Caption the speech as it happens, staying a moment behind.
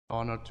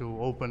honor to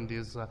open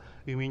this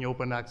UMINI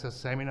Open Access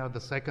Seminar, the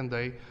second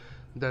day.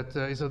 That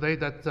is a day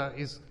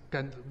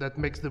that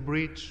makes the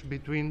bridge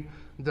between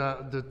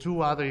the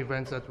two other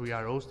events that we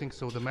are hosting.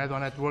 So the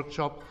MedOneNet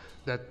workshop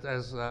that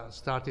has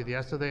started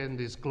yesterday and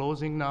is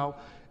closing now,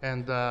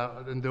 and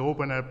the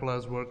Open Air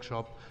Plus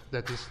workshop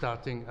that is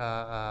starting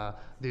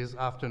this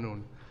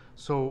afternoon.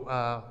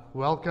 So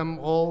welcome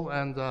all,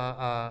 and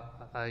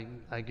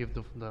I give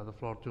the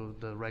floor to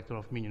the Rector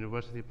of MIN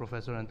University,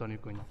 Professor Antonio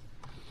Cunha.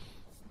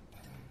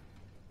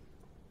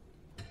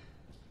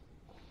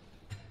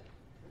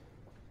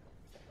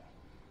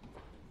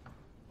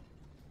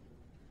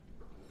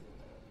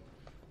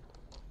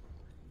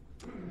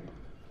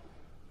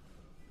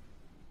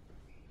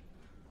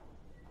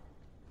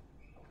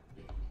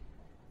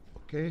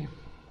 Okay,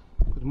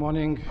 good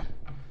morning,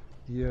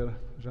 dear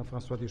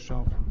Jean-François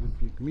Dechamp from the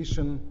European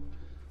Commission,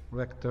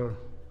 Rector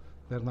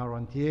Bernard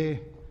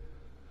Rantier,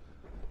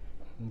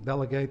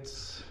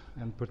 delegates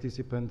and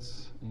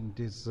participants in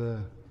this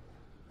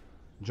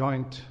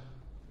joint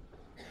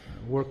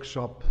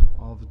workshop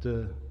of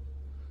the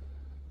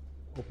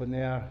Open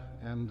Air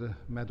and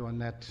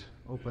MedOneNet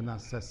Open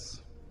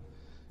Access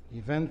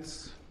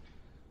events,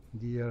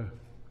 dear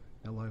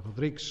Eloy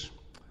Rodrigues.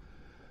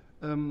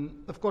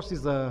 Of course,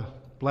 it's a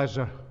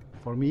pleasure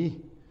for me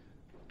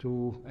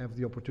to have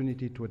the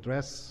opportunity to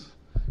address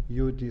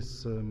you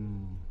these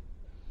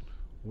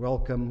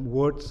welcome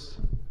words,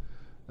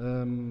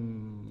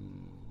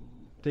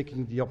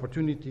 taking the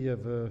opportunity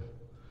of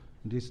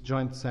this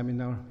joint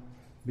seminar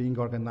being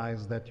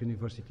organized at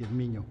University of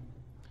Minho.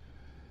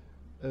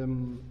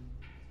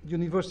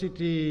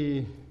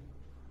 University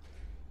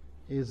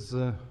is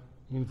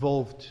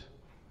involved,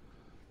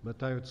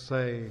 but I would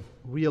say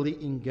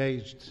really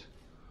engaged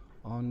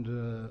on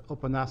the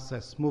open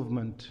access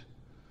movement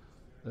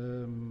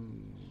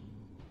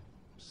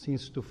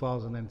since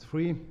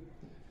 2003.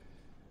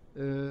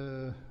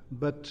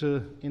 But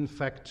in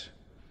fact,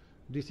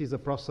 this is a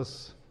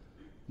process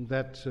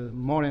that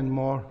more and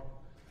more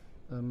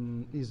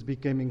is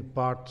becoming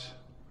part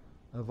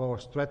of our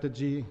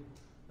strategy,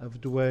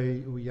 of the way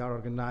we are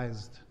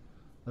organized,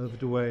 of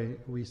the way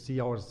we see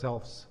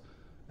ourselves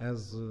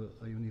as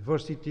a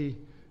university,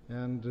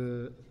 and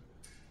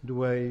the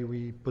way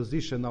we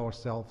position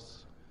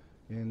ourselves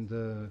in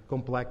the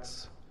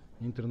complex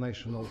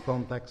international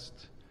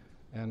context,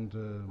 and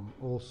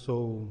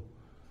also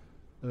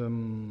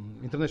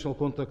international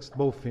context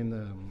both in,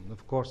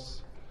 of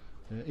course,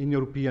 in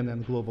European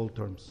and global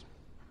terms.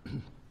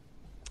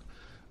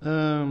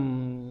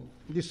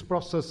 This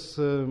process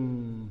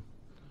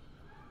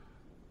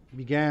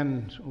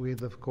began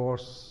with, of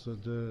course,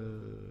 the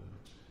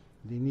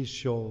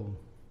initial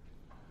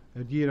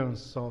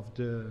adherence of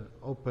the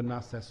open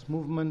access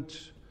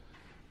movement,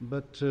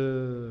 but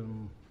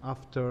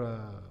after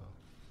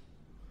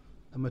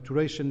a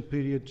maturation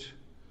period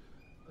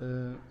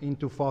in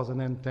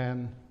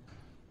 2010,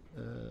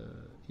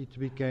 it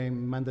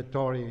became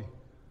mandatory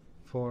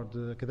for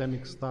the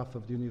academic staff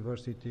of the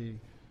university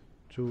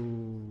to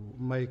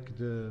make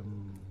the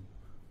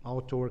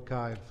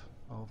auto-archive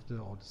or the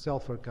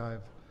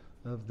self-archive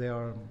of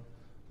their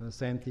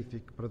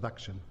scientific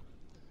production.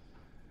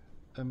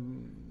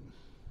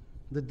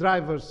 The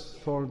drivers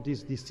for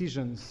these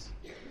decisions,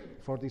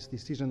 for this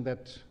decision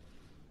that,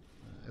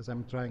 as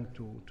I'm trying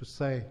to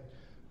say,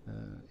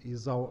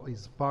 is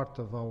part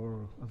of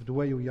the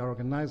way we are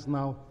organized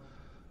now,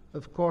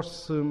 of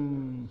course,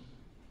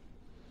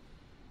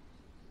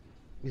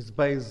 is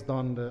based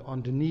on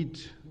the need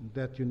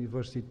that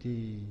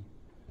university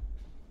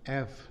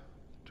has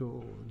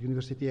to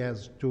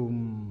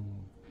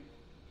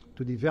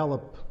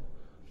develop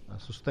a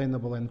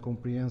sustainable and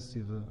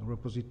comprehensive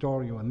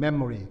repository or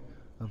memory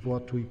of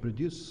what we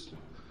produce,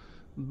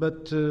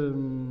 but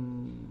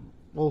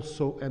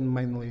also and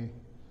mainly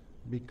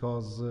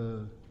because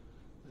the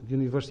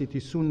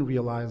university soon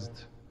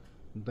realized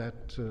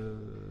that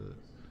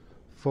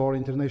for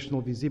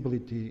international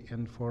visibility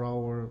and for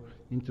our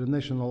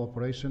international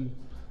operation,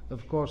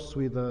 of course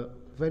with a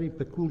very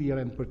peculiar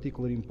and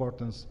particular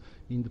importance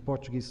in the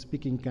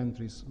Portuguese-speaking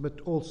countries,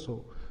 but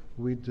also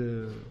with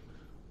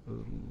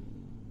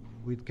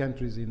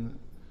countries in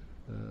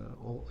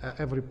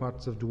every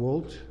part of the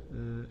world.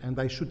 And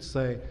I should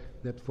say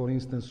that, for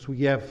instance,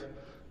 we have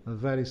a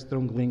very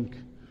strong link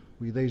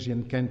with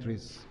Asian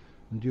countries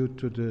due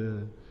to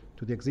the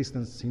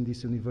existence in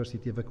this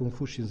university of a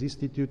Confucius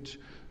Institute,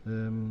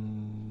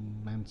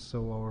 and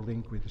so our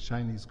link with the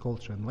Chinese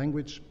culture and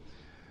language.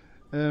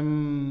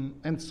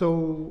 And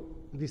so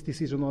this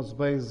decision was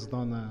based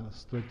on a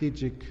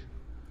strategic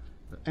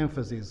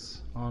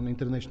emphasis on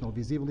international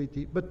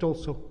visibility, but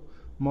also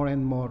more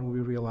and more we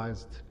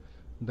realized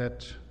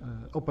that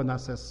open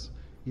access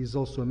is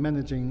also a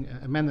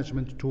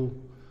management tool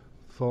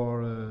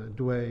for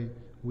the way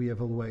we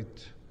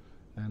evaluate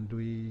and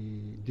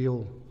we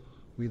deal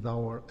with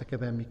our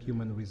academic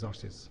human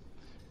resources.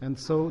 And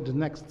so the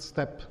next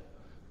step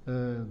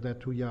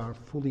that we are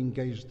fully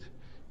engaged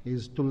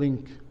is to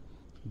link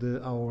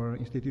our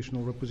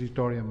institutional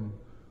repositorium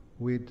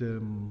with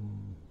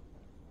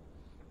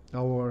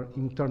our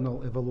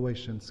internal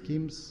evaluation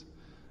schemes,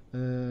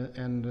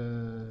 and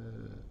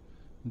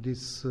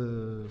this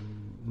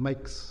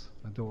makes,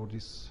 or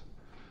this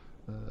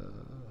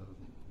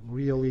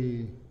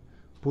really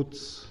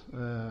puts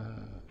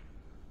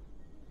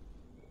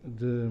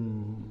the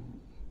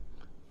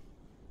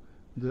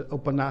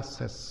open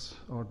access,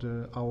 or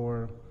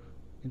our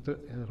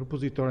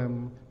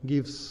repositorium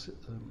gives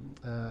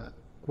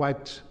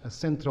quite a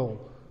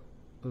central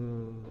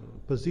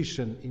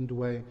position in the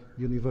way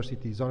the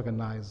university is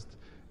organized,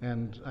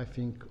 and I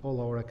think all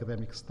our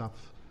academic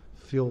staff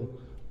feel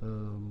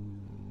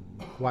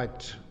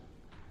quite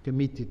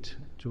committed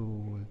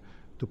to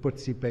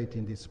participate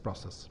in this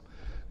process.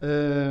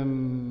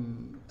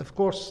 Of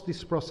course,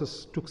 this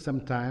process took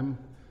some time,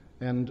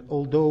 and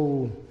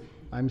although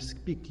I'm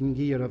speaking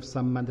here of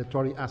some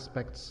mandatory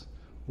aspects,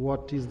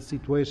 what is the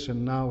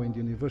situation now in the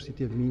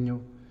University of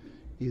Minho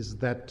is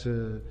that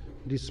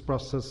this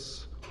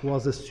process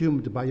was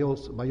assumed by all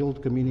the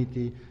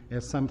community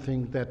as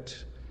something that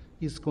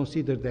is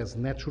considered as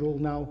natural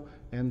now,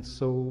 and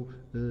so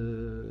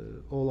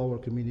all our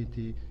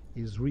community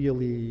is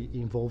really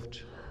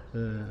involved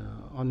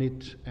on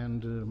it,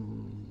 and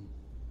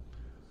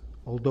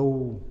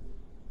although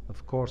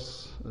of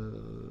course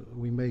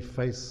we may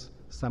face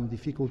some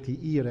difficulty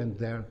here and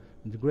there,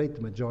 the great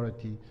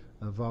majority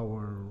of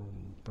our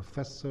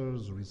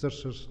professors,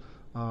 researchers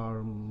are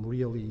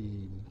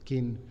really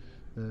keen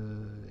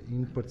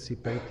in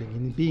participating,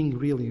 in being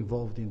really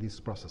involved in this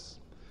process.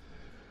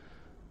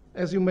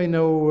 As you may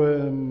know,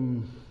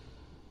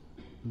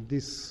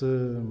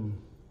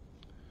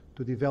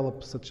 to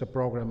develop such a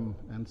program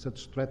and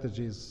such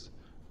strategies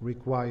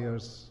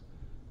requires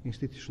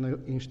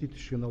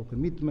institutional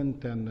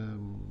commitment and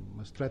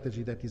a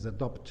strategy that is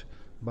adopted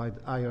by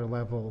the higher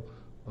level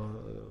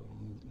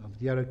of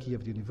the hierarchy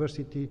of the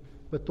university,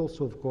 but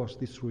also, of course,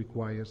 this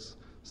requires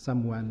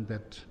someone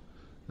that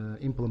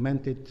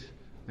implement it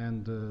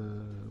and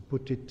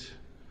put it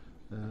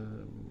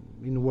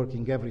in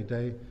working every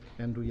day,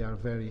 and we are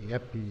very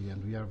happy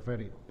and we are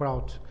very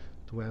proud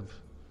to have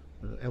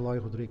Eloy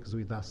Rodrigues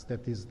with us.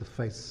 That is the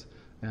face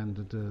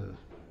and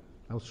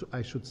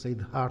I should say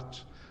the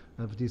heart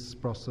of this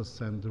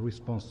process, and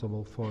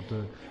responsible for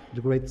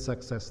the great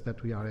success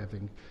that we are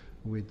having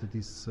with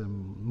this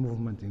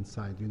movement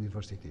inside the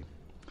university.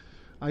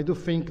 I do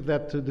think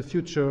that the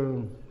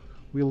future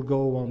will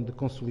go on the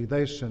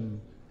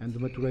consolidation and the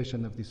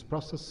maturation of this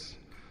process.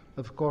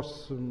 Of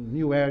course,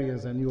 new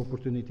areas and new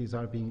opportunities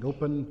are being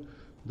opened.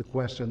 The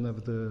question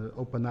of the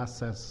open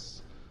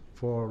access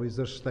for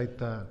research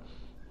data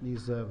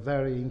is a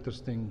very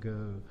interesting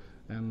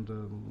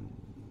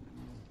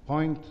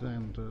point,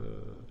 and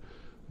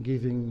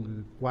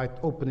giving quite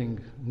opening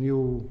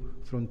new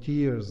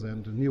frontiers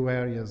and new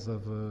areas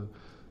of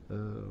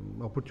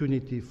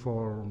opportunity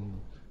for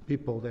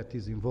people that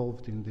is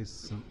involved in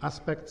these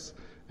aspects.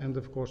 And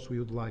of course, we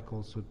would like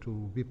also to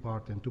be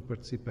part and to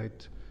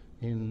participate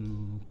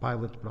in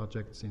pilot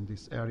projects in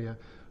this area,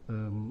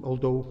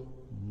 although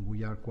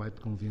we are quite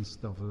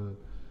convinced of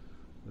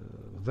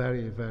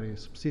very, very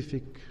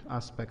specific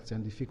aspects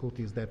and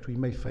difficulties that we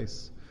may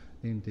face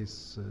in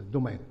this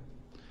domain.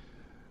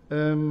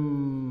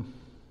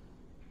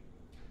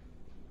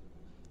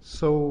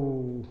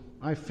 So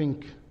I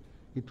think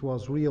it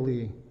was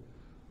really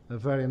a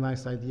very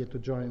nice idea to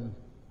join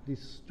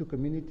these two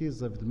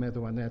communities of the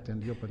Medoanet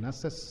and the Open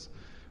Access.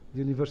 The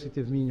University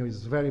of Minho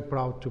is very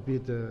proud to be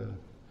the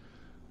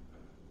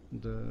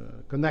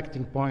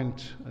connecting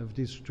point of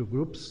these two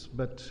groups,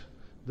 but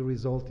the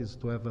result is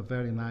to have a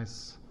very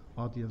nice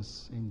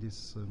audience in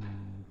this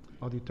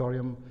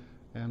auditorium,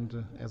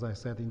 and as I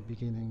said in the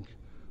beginning,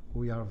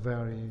 we are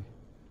very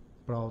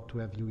proud to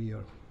have you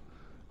here.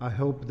 I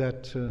hope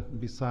that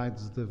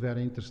besides the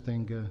very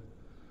interesting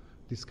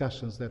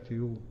discussions that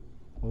you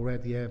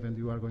already have and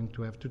you are going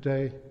to have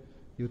today,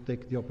 you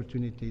take the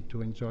opportunity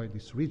to enjoy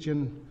this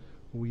region.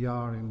 We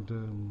are in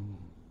the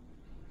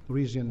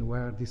region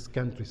where this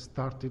country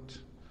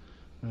started,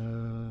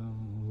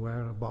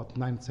 where about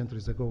 9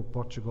 centuries ago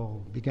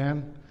Portugal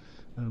began,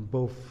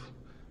 both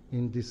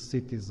in these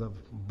cities of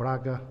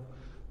Braga,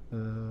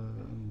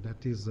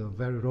 that is a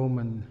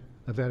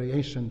very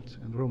ancient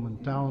and Roman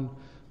town,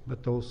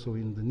 but also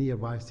in the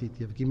nearby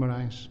city of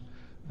Guimarães,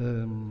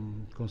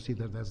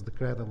 considered as the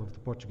cradle of the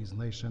Portuguese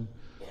nation,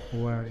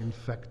 where in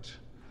fact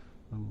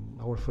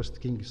our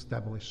first king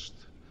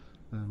established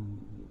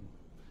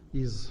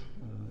his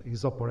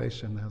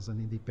operation as an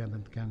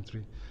independent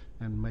country,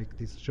 and make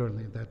this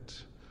journey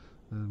that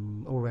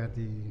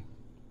already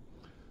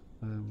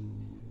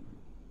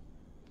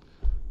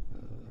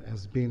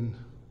has been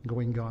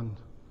going on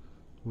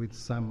with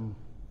some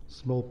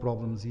small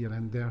problems here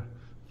and there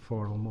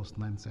for almost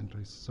 9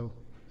 centuries. So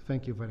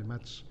thank you very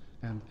much,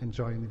 and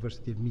enjoy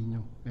University of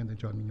Minho and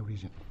enjoy Minho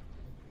region.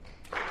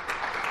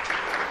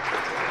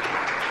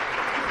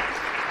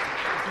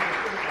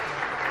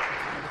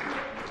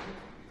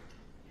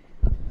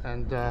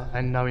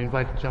 And now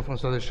invite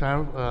Jean-François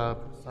Dechamp,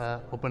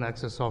 Open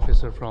Access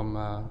Officer from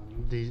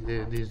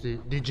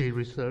DG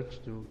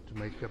Research, to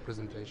make a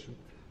presentation.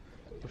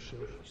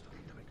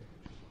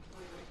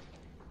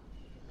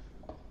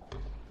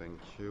 Thank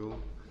you.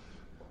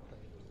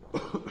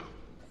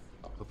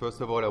 So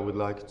first of all, I would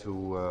like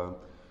to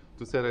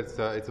say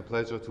that it's a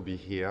pleasure to be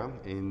here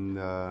in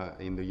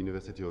the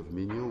University of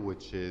Minho,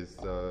 which is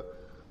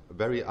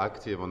very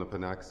active on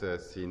open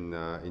access in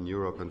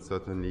Europe, and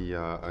certainly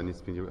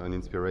an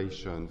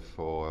inspiration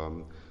for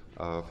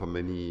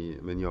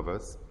many of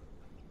us.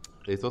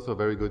 It's also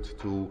very good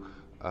to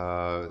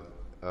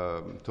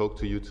talk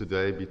to you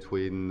today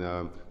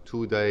between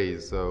 2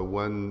 days,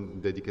 one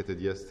dedicated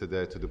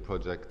yesterday to the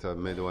project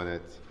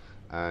Medoanet,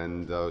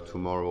 and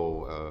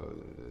tomorrow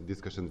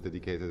discussions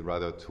dedicated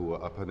rather to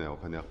Open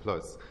Air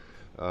Plus.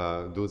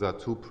 Those are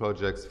 2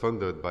 projects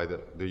funded by the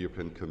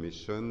European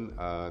Commission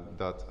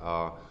that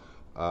are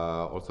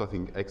also, I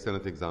think,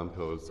 excellent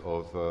examples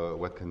of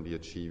what can be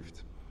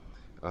achieved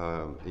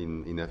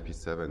in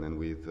FP7 and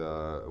with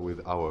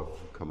our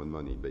common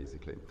money,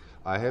 basically.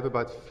 I have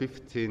about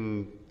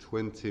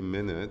 15-20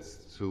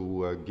 minutes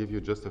to give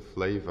you just a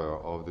flavor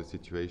of the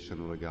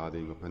situation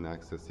regarding open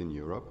access in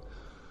Europe.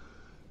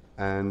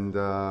 And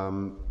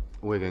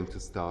we're going to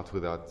start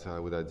without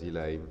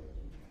delay.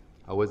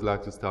 I always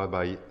like to start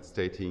by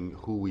stating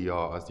who we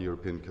are as the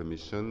European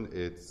Commission.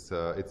 It's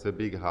a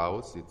big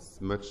house.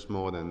 It's much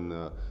more than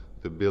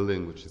the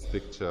building which is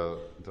pictured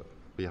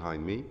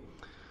behind me.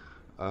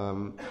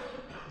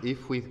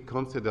 If we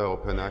consider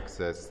open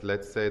access,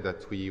 let's say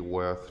that we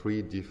wear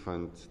 3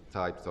 different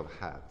types of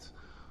hats.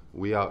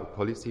 We are a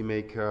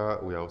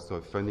policymaker, we are also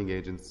a funding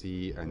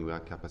agency, and we are a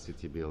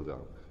capacity builder.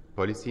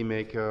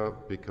 Policymaker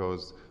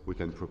because we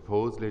can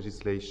propose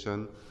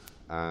legislation,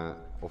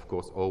 of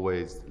course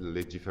always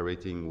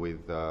legiferating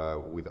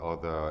with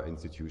other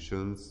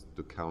institutions,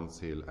 the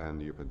Council and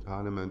the European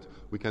Parliament.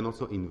 We can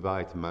also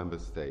invite member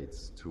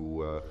states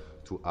to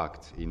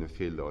act in a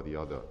field or the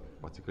other,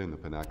 particularly in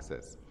open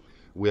access.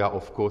 We are,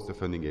 of course, a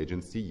funding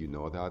agency, you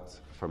know that,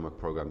 from a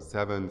Program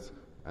 7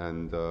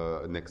 and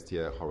next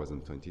year,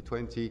 Horizon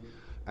 2020,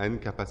 and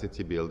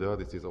capacity builder.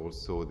 This is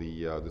also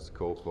the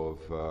scope of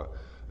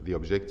the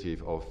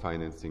objective of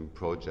financing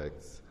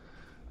projects.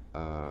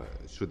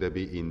 Should they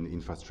be in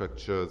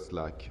infrastructures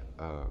like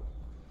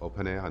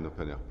Open Air and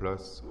Open Air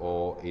Plus,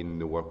 or in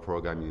the work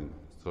program in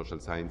social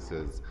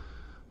sciences,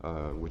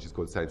 which is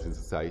called Science in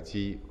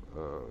Society,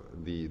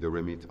 the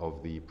remit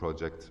of the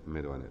project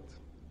Medoanet.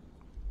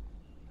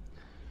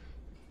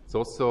 It's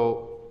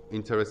also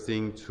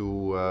interesting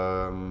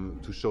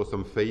to show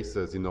some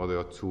faces in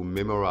order to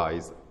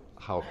memorize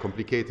how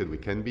complicated we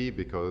can be,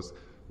 because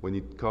when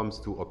it comes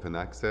to open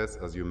access,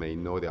 as you may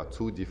know, there are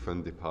 2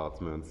 different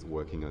departments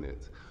working on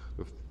it.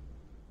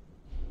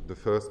 The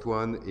first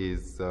one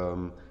is,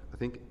 I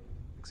think,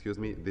 excuse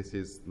me, this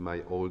is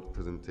my old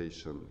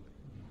presentation.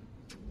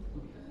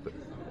 But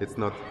it's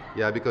not,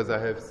 yeah, because I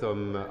have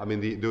some, I mean,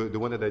 the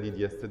one that I did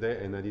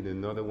yesterday, and I did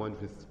another one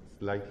which is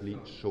slightly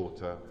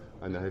shorter,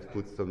 and I have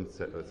put some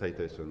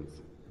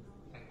citations.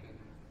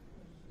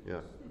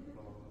 Yeah.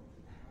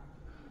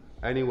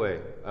 Anyway,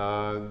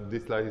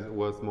 this slide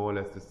was more or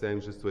less the same,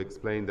 just to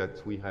explain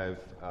that we have,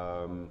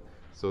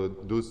 so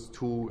those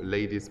 2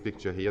 ladies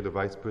pictured here, the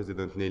Vice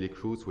President Nelly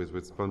Cruz, who is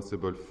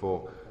responsible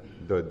for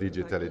the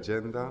digital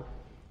agenda.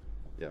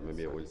 Yeah,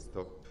 maybe I will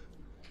stop.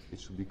 It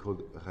should be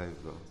called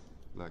Rêve,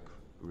 like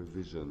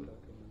revision.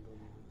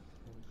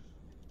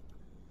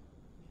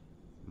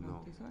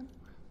 No. This one?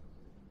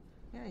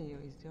 Yeah,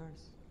 it's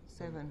yours.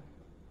 7.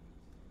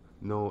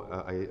 No,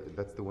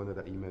 that's the one that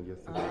I emailed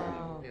yesterday.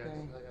 Oh, okay. Yes,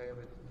 I have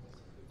it.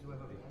 Do you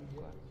have it?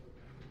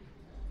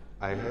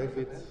 I have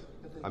it.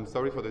 I'm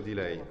sorry for the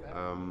delay.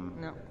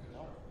 No.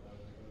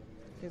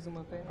 Tens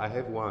uma pena? I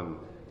have one.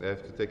 I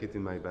have to take it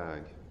in my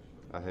bag.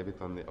 I have it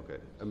on the. Okay.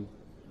 I'm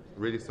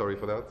really sorry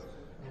for that.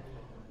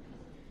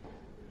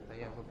 I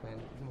have a pen.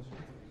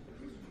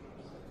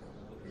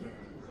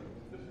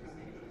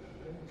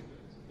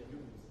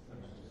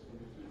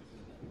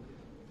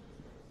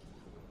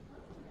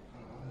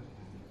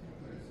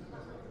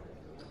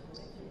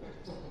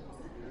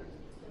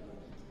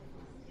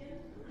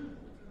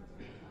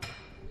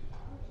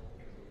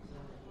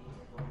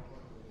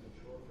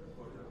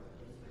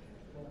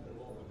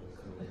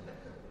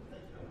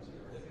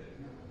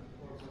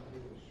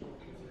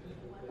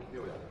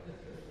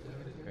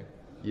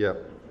 Yeah.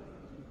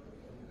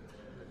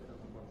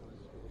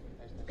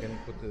 Can you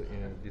put it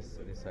in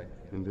this side?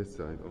 In this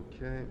side,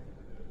 okay.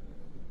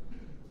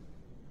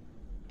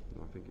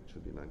 I think it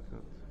should be like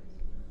that.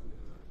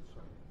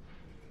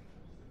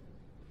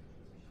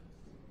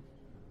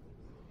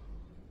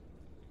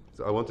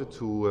 So I wanted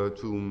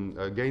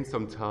to gain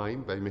some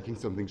time by making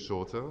something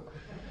shorter.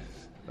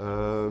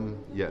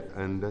 Yeah,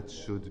 and that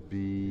should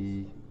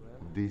be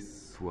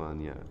this one,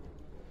 yeah.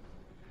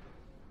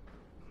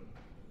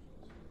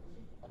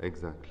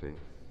 Exactly.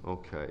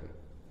 Okay.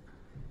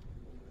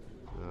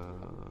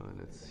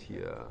 Let's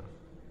hear.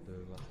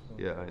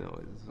 Yeah, I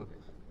know.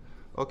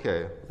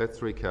 Okay,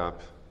 let's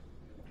recap.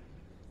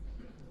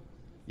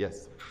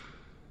 Yes.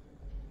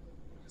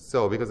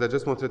 So, because I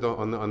just wanted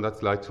on that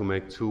slide to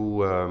make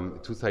two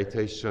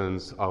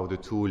citations of the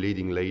two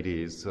leading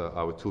ladies,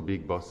 our two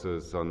big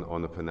bosses on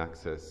open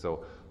access.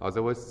 So, as I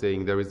was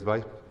saying, there is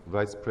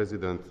Vice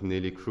President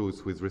Nelly Cruz,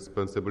 who is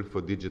responsible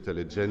for digital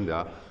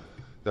agenda.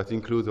 That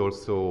includes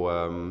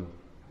also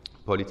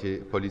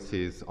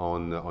policies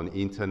on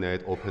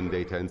internet, open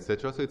data,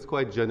 etc. So it's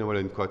quite general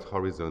and quite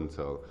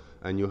horizontal.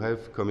 And you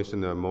have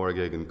Commissioner Maura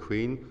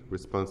Geoghegan-Quinn,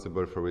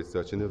 responsible for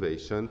research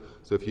innovation.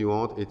 So if you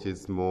want, it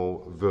is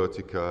more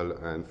vertical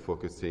and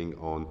focusing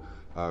on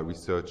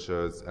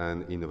researchers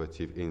and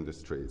innovative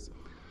industries.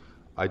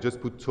 I just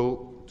put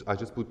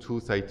two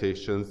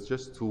citations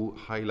just to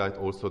highlight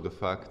also the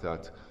fact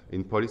that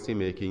in policy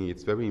making,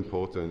 it's very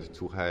important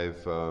to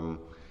have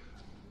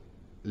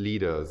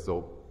leaders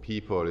or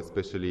people,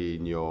 especially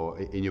in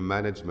your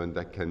management,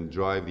 that can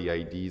drive the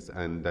ideas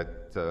and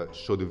that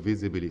show the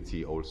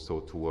visibility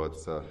also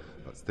towards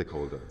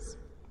stakeholders.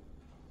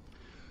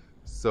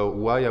 So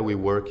why are we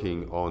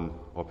working on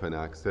open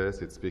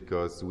access? It's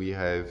because we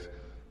have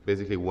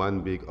basically one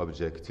big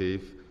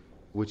objective,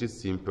 which is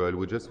simple.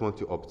 We just want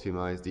to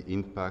optimize the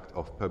impact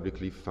of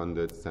publicly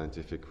funded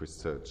scientific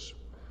research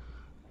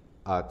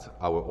at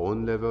our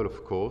own level,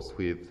 of course,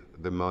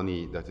 with the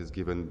money that is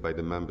given by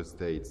the member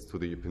states to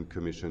the European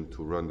Commission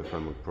to run the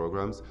framework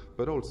programs,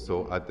 but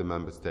also at the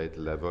member state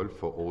level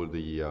for all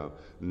the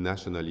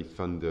nationally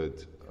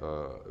funded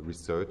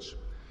research,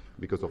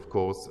 because of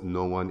course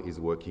no one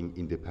is working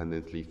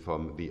independently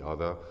from the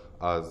other.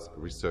 As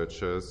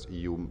researchers,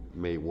 you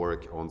may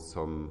work on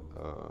some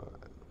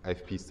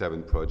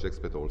FP7 projects,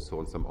 but also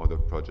on some other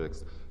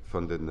projects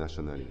funded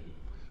nationally.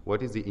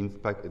 What is the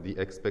impact, the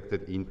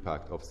expected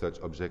impact of such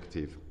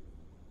objective?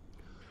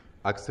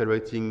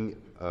 Accelerating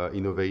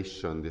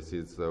innovation, this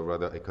is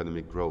rather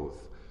economic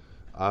growth.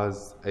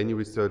 As any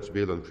research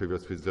built on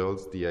previous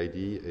results, the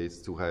idea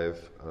is to have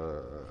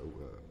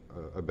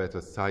a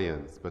better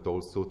science, but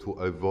also to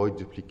avoid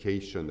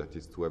duplication, that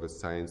is to have a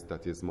science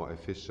that is more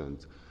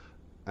efficient,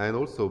 and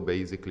also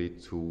basically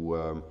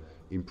to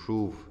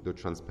improve the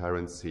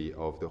transparency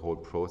of the whole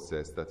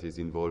process that is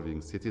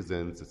involving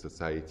citizens, the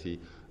society,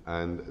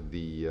 and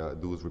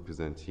those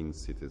representing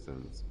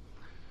citizens.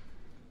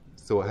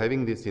 So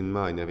having this in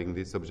mind, having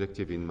this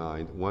objective in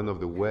mind, one of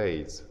the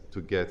ways to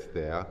get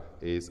there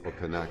is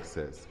open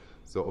access.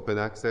 So open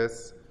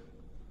access,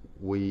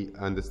 we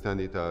understand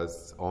it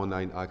as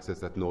online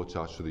access at no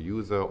charge to the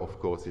user. Of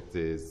course, it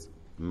is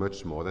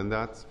much more than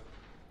that,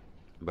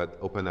 but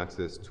open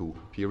access to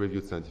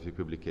peer-reviewed scientific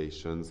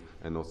publications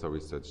and also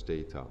research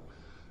data.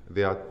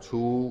 There are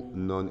two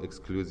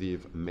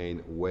non-exclusive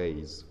main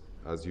ways,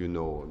 as you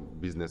know,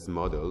 business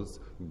models: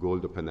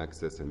 gold open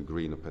access and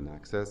green open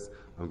access.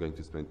 I'm going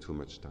to spend too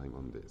much time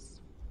on this.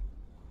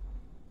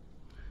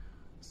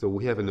 So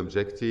we have an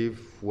objective.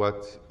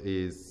 What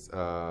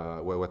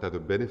are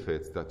the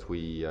benefits that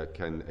we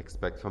can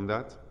expect from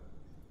that?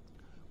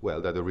 Well,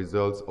 that the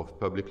results of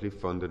publicly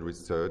funded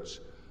research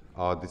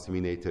are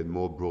disseminated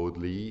more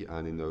broadly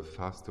and in a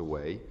faster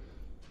way,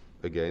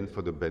 again,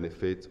 for the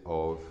benefit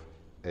of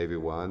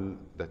everyone,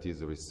 that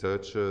is the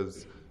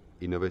researchers,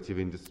 innovative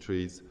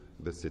industries,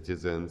 the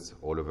citizens,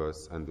 all of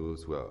us, and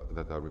those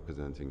that are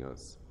representing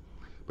us.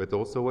 But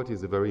also what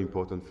is very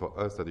important for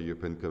us at the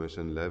European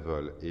Commission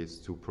level is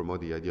to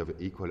promote the idea of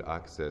equal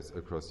access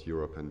across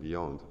Europe and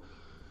beyond.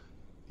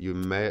 You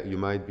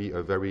might be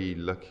a very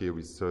lucky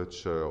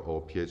researcher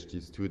or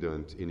PhD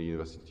student in the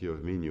University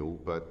of Minho,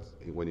 but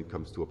when it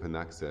comes to open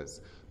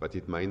access, but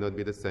it might not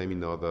be the same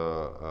in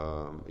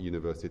other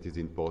universities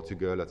in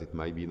Portugal, as it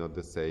might be not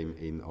the same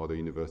in other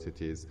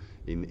universities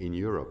in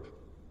Europe.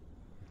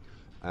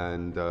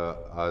 And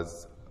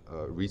as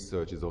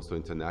research is also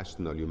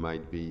international, you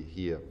might be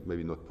here,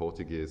 maybe not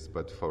Portuguese,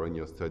 but foreign,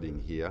 you're studying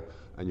here,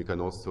 and you can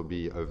also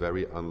be a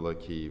very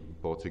unlucky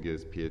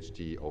Portuguese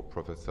PhD or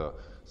professor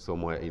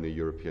somewhere in a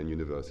European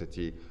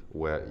university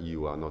where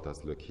you are not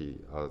as lucky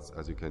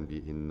as you can be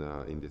in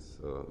this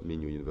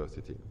Minho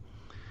University.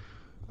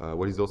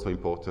 What is also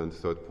important,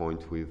 third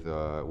point with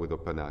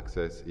open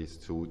access, is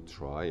to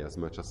try as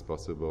much as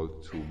possible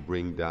to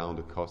bring down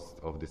the cost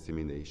of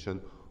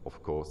dissemination,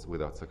 of course,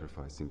 without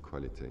sacrificing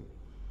quality.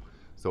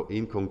 So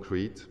in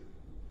concrete,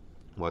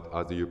 what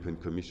as the European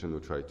Commission will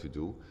try to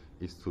do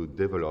is to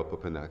develop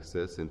open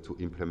access and to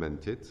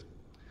implement it,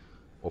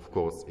 of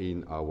course,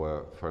 in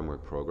our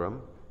framework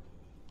program.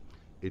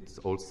 It's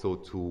also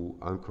to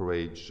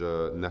encourage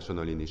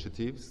national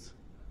initiatives,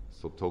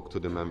 so talk to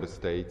the member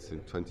states, in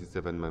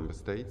 27 member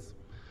states,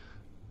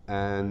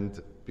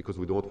 and because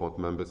we don't want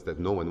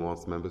no one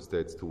wants member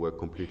states to work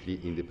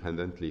completely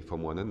independently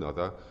from one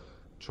another,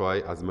 try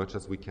as much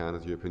as we can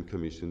as the European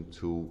Commission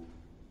to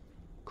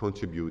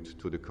contribute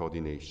to the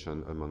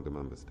coordination among the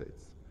member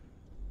states.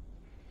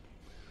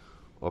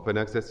 Open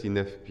access in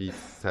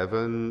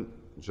FP7,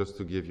 just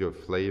to give you a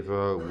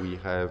flavor, we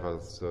have,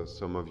 as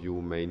some of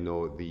you may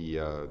know,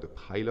 the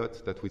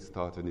pilot that we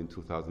started in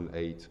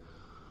 2008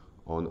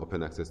 on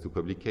open access to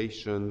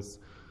publications.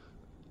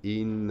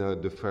 In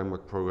the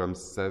framework program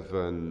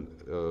 7,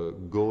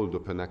 gold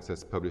open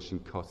access publishing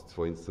costs,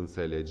 for instance,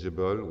 are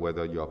eligible,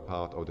 whether you are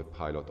part of the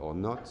pilot or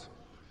not.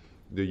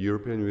 The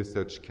European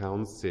Research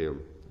Council,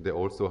 they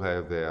also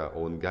have their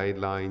own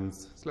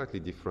guidelines, slightly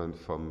different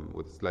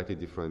with slightly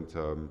different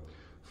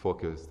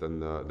focus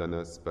than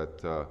us,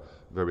 but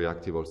very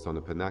active also on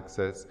open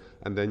access.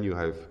 And then you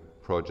have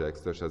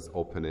projects such as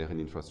Open Air in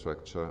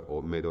Infrastructure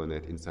or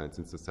Medonet in Science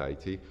and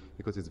Society,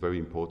 because it's very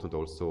important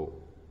also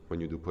when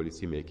you do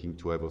policy making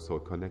to have also a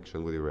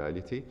connection with the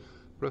reality,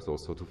 plus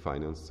also to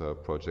finance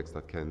projects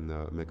that can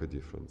make a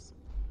difference.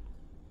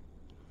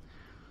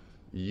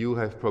 You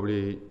have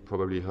probably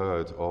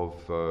heard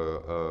of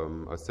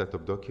a set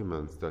of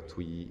documents that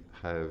we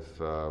have,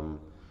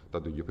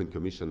 that the European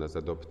Commission has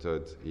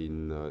adopted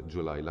in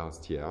July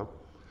last year.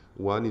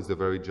 One is a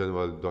very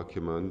general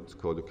document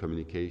called the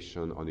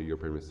Communication on the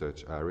European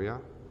Research Area.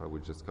 I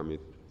will just come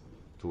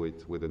to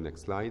it with the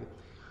next slide.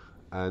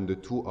 And the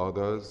two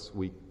others,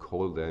 we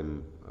call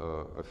them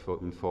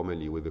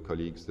informally with the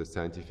colleagues the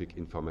Scientific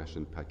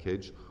Information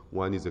Package.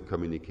 One is a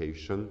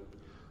communication.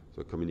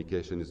 So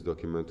communication is a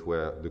document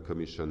where the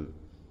Commission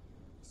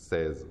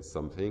says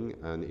something,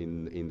 and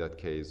in that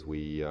case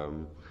we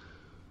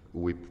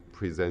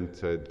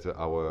presented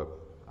our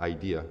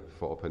idea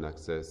for open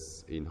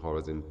access in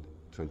Horizon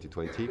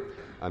 2020.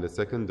 And the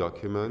second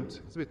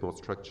document, it's a bit more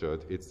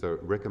structured, it's a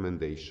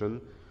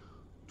recommendation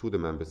to the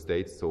member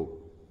states. So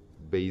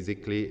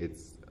basically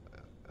it's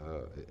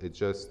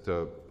just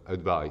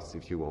advice,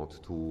 if you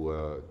want,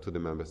 to the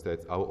member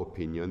states, our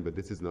opinion, but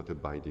this is not a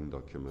binding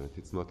document.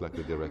 It's not like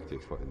a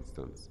directive, for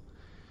instance.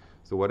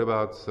 So what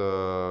about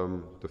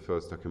the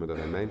first document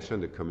that I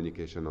mentioned, the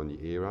Communication on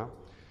the ERA?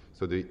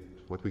 So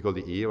what we call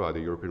the ERA, the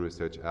European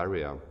Research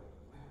Area,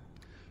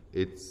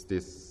 it's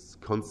this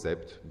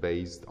concept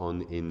based on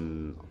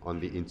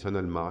the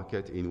internal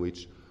market in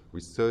which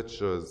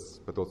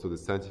researchers, but also the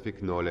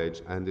scientific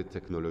knowledge and the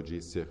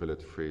technology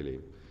circulate freely.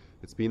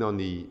 It's been on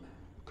the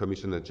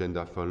Commission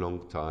agenda for a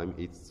long time.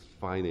 It's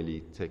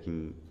finally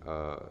taking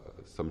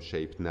some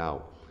shape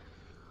now.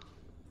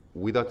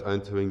 Without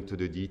entering to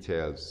the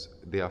details,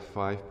 there are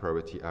 5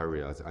 priority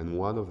areas, and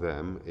one of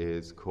them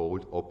is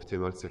called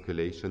optimal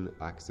circulation,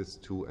 access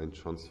to, and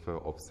transfer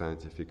of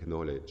scientific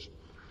knowledge.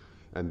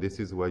 And this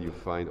is where you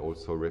find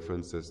also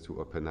references to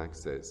open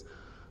access.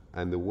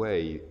 And the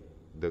way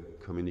the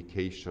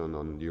communication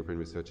on the European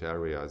Research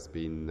Area has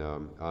been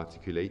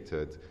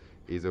articulated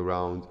is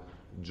around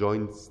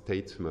joint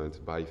statement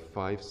by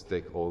 5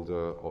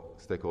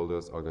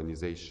 stakeholders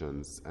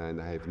organizations, and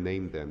I have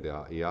named them. They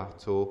are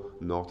EARTO,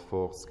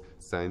 Nordforsk,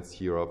 Science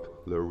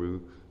Europe,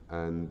 LaRue,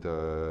 and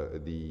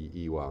the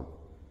EWA.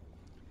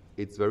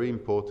 It's very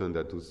important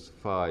that those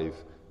 5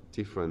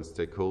 different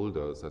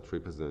stakeholders that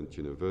represent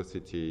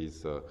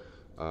universities,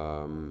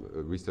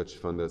 research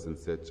funders,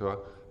 etc.,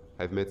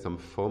 have made some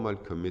formal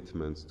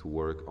commitments to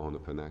work on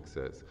open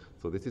access.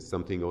 So this is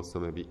something also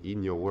maybe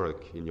in your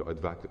work, in your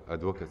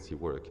advocacy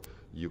work,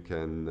 you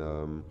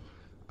can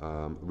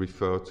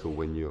refer to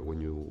when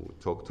you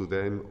talk to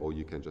them, or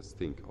you can just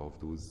think of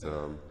those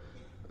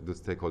the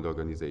stakeholder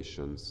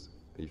organizations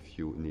if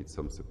you need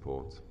some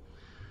support.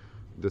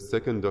 The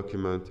second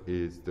document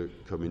is the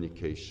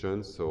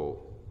communication.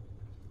 So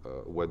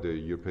what the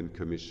European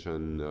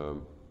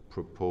Commission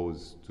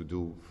proposed to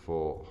do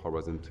for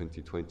Horizon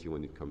 2020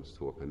 when it comes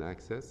to open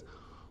access.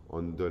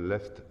 On the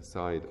left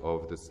side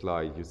of the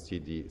slide, you see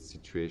the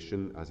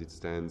situation as it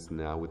stands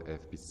now with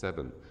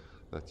FP7.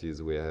 That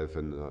is, we have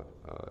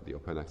the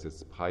open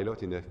access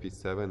pilot in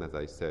FP7, as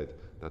I said,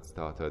 that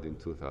started in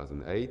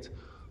 2008.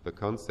 The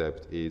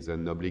concept is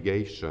an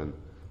obligation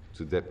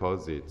to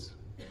deposit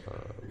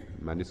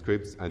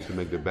manuscripts and to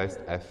make the best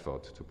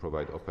effort to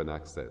provide open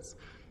access.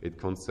 It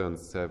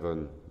concerns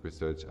 7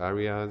 research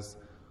areas,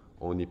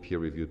 only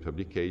peer-reviewed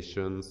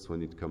publications.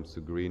 When it comes to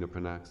green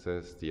open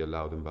access, the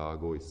allowed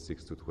embargo is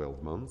 6 to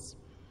 12 months.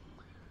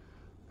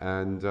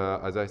 And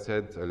as I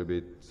said, a little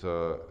bit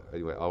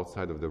anyway,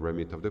 outside of the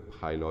remit of the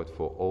pilot,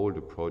 for all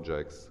the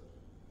projects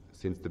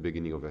since the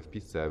beginning of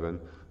FP7,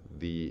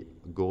 the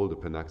gold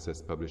open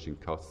access publishing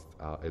costs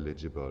are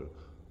eligible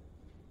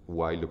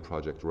while the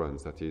project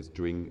runs, that is,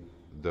 during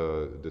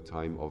the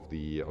time of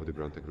the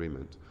grant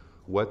agreement.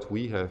 What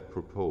we have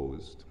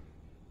proposed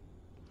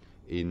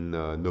in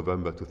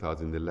November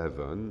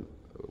 2011,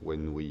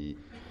 when we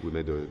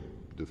made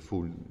the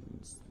full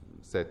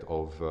set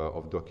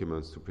of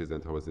documents to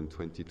present Horizon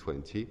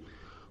 2020,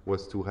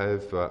 was to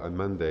have a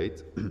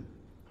mandate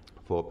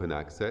for open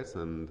access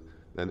and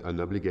then an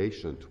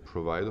obligation to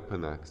provide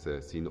open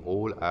access in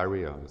all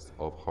areas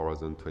of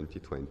Horizon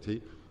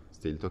 2020,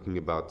 still talking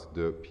about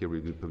the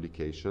peer-reviewed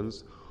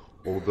publications,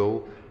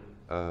 although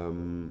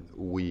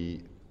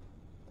we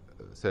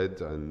said,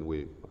 and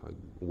we are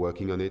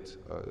working on it,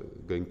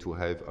 going to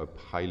have a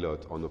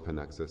pilot on open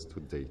access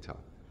to data.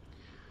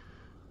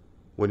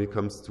 When it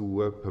comes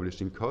to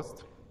publishing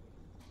cost,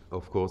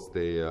 of course,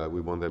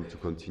 we want them to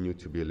continue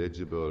to be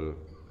eligible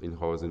in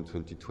Horizon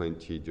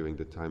 2020 during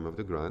the time of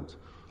the grant.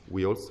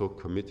 We also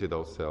committed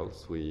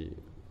ourselves, we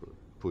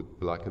put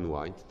black and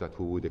white, that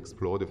we would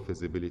explore the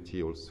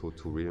feasibility also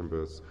to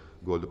reimburse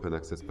Gold Open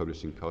Access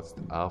publishing costs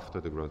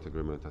after the grant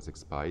agreement has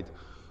expired,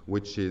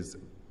 which is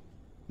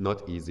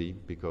not easy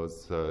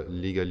because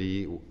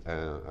legally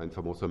and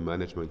from also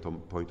management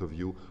point of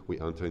view, we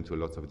enter into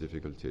lots of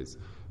difficulties.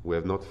 We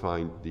have not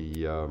found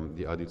the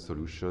ideal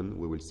solution.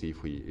 We will see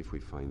if we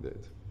find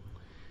it.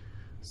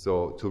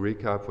 So to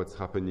recap what's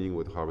happening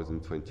with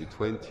Horizon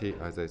 2020,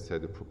 as I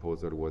said, the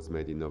proposal was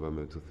made in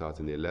November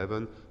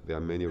 2011. There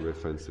are many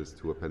references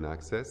to open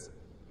access.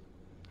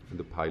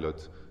 The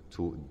pilot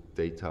to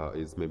data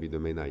is maybe the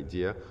main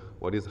idea.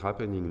 What is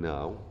happening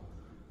now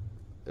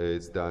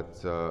is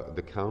that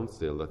the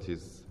Council, that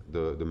is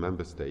the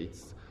Member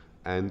States,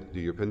 and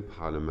the European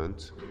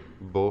Parliament,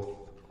 both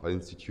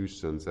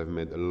institutions have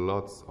made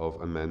lots of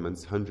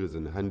amendments, hundreds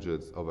and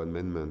hundreds of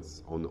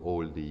amendments on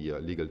all the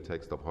legal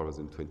text of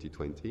Horizon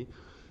 2020.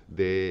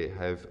 They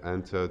have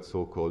entered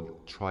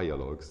so-called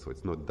trialogues, so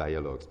it's not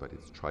dialogues, but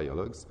it's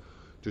trialogues,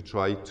 to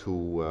try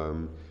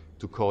to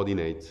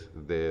coordinate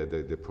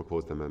the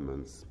proposed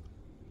amendments,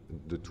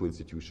 the two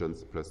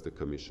institutions plus the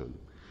Commission.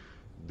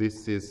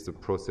 This is a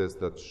process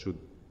that should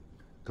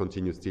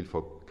continue still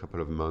for a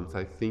couple of months,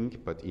 I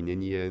think, but in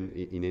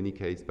any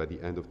case, by the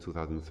end of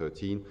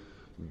 2013,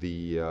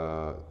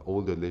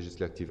 all the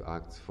legislative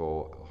acts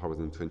for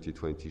Horizon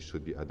 2020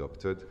 should be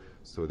adopted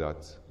so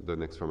that the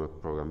next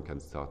framework program can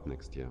start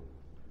next year.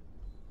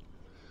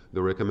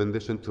 The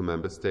recommendation to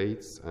Member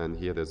States, and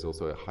here there's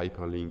also a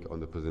hyperlink on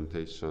the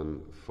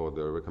presentation for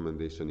the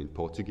recommendation in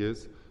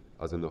Portuguese.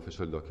 As an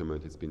official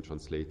document, it's been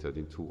translated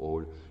into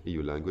all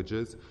EU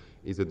languages,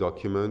 is a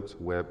document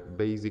where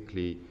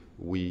basically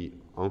we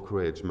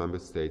encourage Member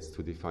States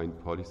to define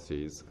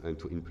policies and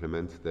to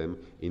implement them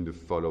in the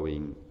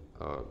following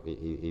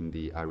in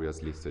the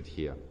areas listed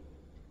here.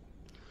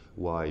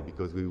 Why?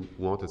 Because we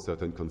want a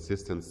certain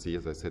consistency,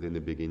 as I said in the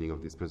beginning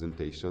of this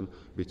presentation,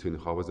 between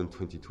Horizon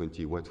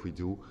 2020, what we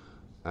do,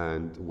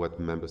 and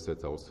what Member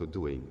States are also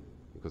doing.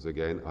 Because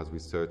again, as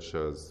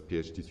researchers,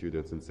 PhD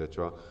students,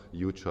 etc.,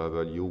 you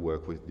travel, you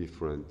work with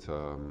different,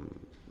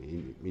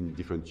 in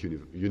different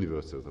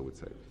universes, I would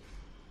say.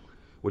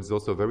 What is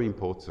also very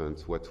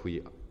important, what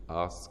we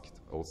asked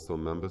also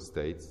Member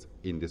States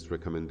in this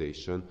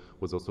recommendation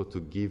was also to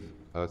give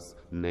us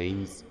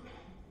names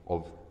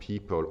of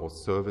people or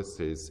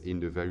services in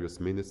the various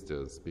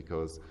ministers,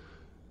 because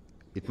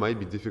it might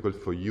be difficult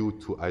for you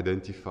to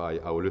identify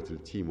our little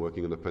team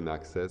working on open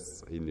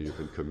access in the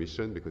European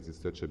Commission because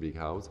it's such a big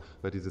house,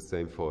 but it's the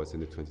same for us in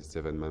the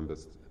 27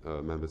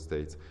 member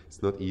states.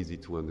 It's not easy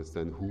to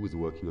understand who is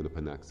working on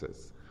open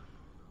access.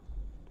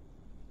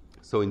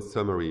 So in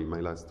summary, my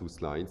last two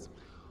slides,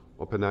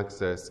 open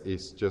access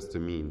is just a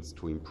means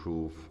to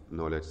improve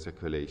knowledge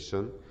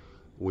circulation.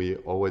 We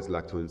always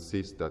like to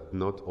insist that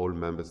not all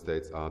member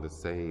states are the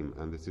same,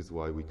 and this is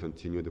why we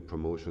continue the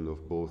promotion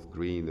of both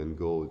green and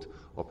gold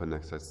open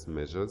access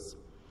measures.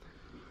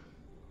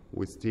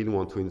 We still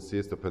want to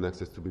insist open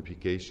access to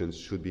publications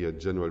should be a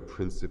general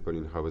principle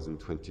in Horizon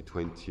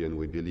 2020, and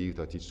we believe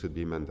that it should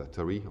be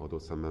mandatory, although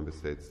some member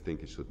states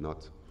think it should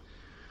not.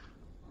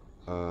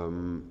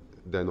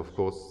 Then, of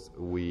course,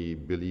 we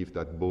believe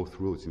that both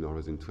routes in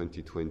Horizon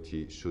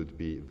 2020 should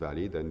be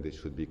valid and they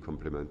should be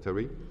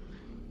complementary.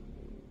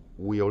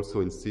 We also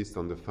insist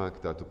on the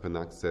fact that open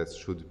access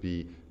should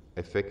be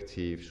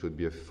effective, should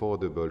be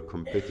affordable,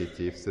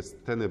 competitive,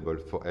 sustainable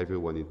for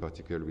everyone, in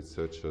particular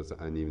researchers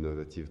and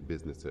innovative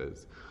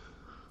businesses.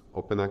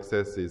 Open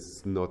access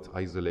is not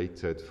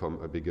isolated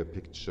from a bigger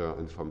picture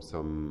and from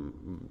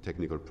some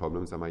technical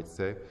problems, I might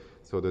say.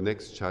 So the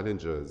next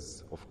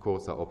challenges, of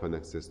course, are open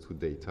access to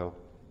data,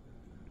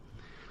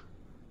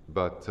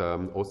 but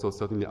also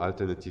certainly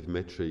alternative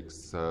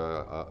metrics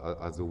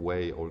as a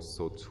way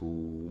also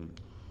to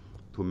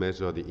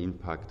measure the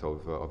impact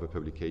of a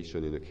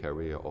publication in a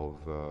career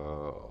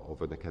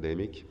of an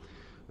academic.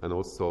 And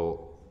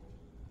also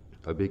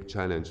a big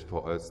challenge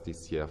for us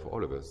this year, for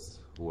all of us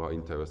who are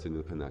interested in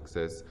open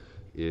access,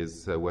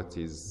 is what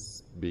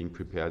is being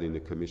prepared in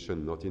the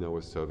Commission, not in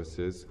our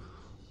services,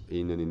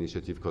 in an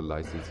initiative called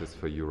Licenses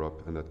for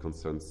Europe, and that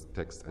concerns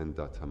text and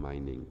data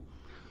mining.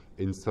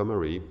 In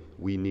summary,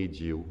 we need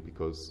you,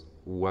 because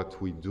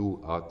what we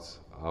do at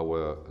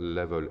our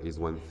level is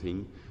one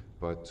thing,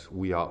 but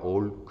we are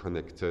all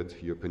connected,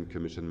 European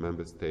Commission,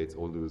 member states,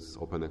 all those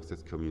open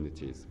access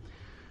communities.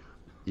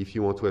 If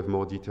you want to have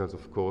more details,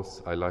 of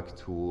course, I like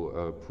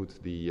to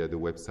put the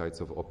websites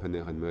of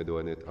OpenAir and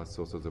Medoanet as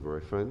sources of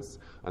reference.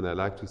 And I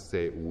like to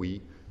say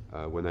we,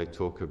 when I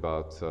talk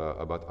about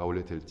our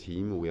little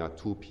team, we are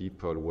two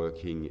people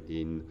working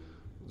in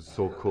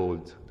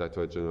so-called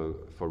Data Journal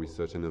for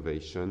Research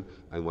Innovation,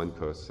 and one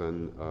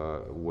person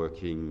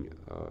working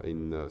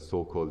in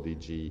so-called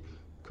DG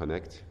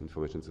Connect,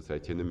 Information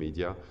Society and the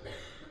Media.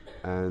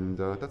 And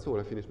that's all.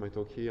 I finished my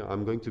talk here.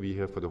 I'm going to be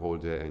here for the whole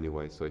day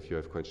anyway, so if you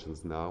have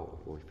questions now,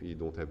 or if you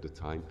don't have the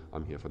time,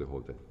 I'm here for the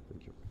whole day.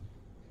 Thank you.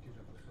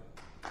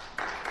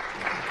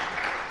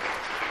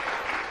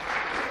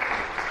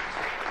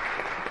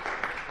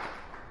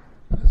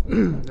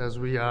 As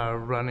we are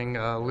running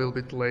a little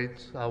bit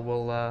late, I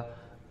will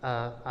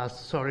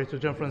ask sorry to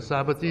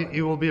Jean-François, but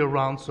he will be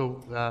around,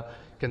 so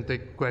can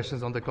take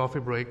questions on the coffee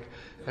break,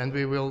 and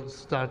we will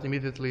start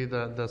immediately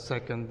the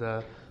second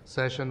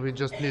session. We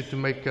just need to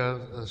make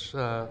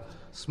a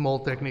small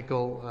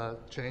technical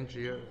change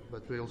here,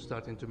 but we will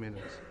start in 2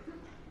 minutes.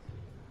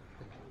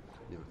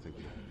 Yeah, thank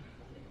you.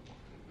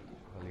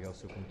 Vai ligar o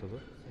seu computador?